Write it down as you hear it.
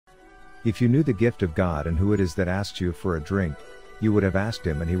If you knew the gift of God and who it is that asks you for a drink, you would have asked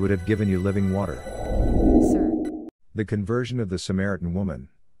him and he would have given you living water. Sir. The conversion of the Samaritan woman.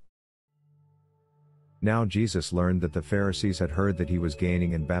 Now Jesus learned that the Pharisees had heard that he was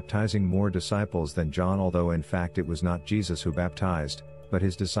gaining and baptizing more disciples than John, although in fact it was not Jesus who baptized, but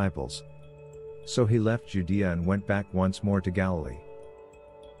his disciples. So he left Judea and went back once more to Galilee.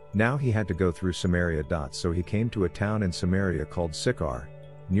 Now he had to go through Samaria. So he came to a town in Samaria called Sychar,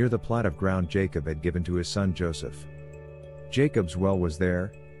 near the plot of ground Jacob had given to his son Joseph. Jacob's well was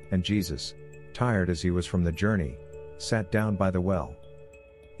there, and Jesus, tired as he was from the journey, sat down by the well.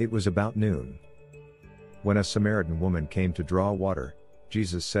 It was about noon. When a Samaritan woman came to draw water,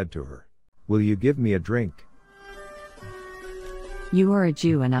 Jesus said to her, "Will you give me a drink?" You are a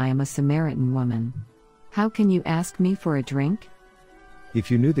Jew and I am a Samaritan woman. How can you ask me for a drink?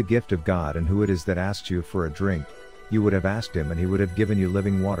 If you knew the gift of God and who it is that asks you for a drink, you would have asked him and he would have given you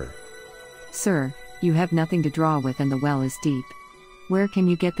living water. Sir, you have nothing to draw with and the well is deep. Where can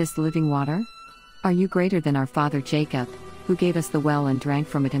you get this living water? Are you greater than our father Jacob, who gave us the well and drank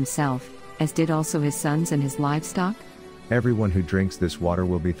from it himself, as did also his sons and his livestock? Everyone who drinks this water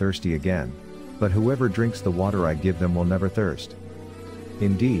will be thirsty again, but whoever drinks the water I give them will never thirst.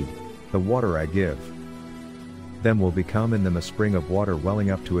 Indeed, the water I give them will become in them a spring of water welling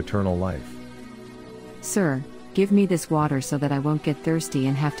up to eternal life. Sir, give me this water so that I won't get thirsty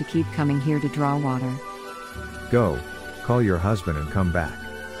and have to keep coming here to draw water. Go, call your husband and come back.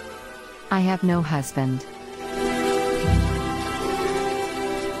 I have no husband.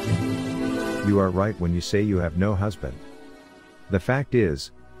 You are right when you say you have no husband. The fact is,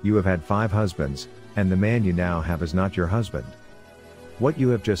 you have had 5 husbands, and the man you now have is not your husband. What you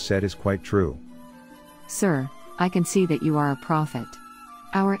have just said is quite true. Sir, I can see that you are a prophet.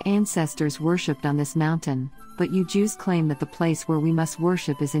 Our ancestors worshipped on this mountain, but you Jews claim that the place where we must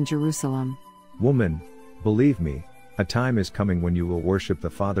worship is in Jerusalem. Woman, believe me, a time is coming when you will worship the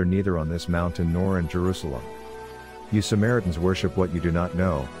Father neither on this mountain nor in Jerusalem. You Samaritans worship what you do not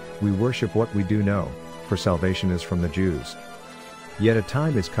know, we worship what we do know, for salvation is from the Jews. Yet a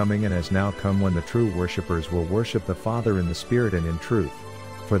time is coming and has now come when the true worshippers will worship the Father in the Spirit and in truth,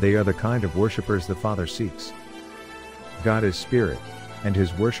 for they are the kind of worshippers the Father seeks. God is Spirit, and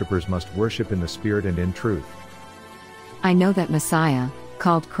his worshippers must worship in the Spirit and in truth. I know that Messiah,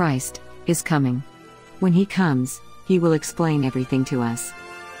 called Christ, is coming. When he comes, he will explain everything to us.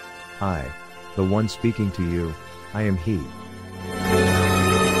 I, the one speaking to you, I am he.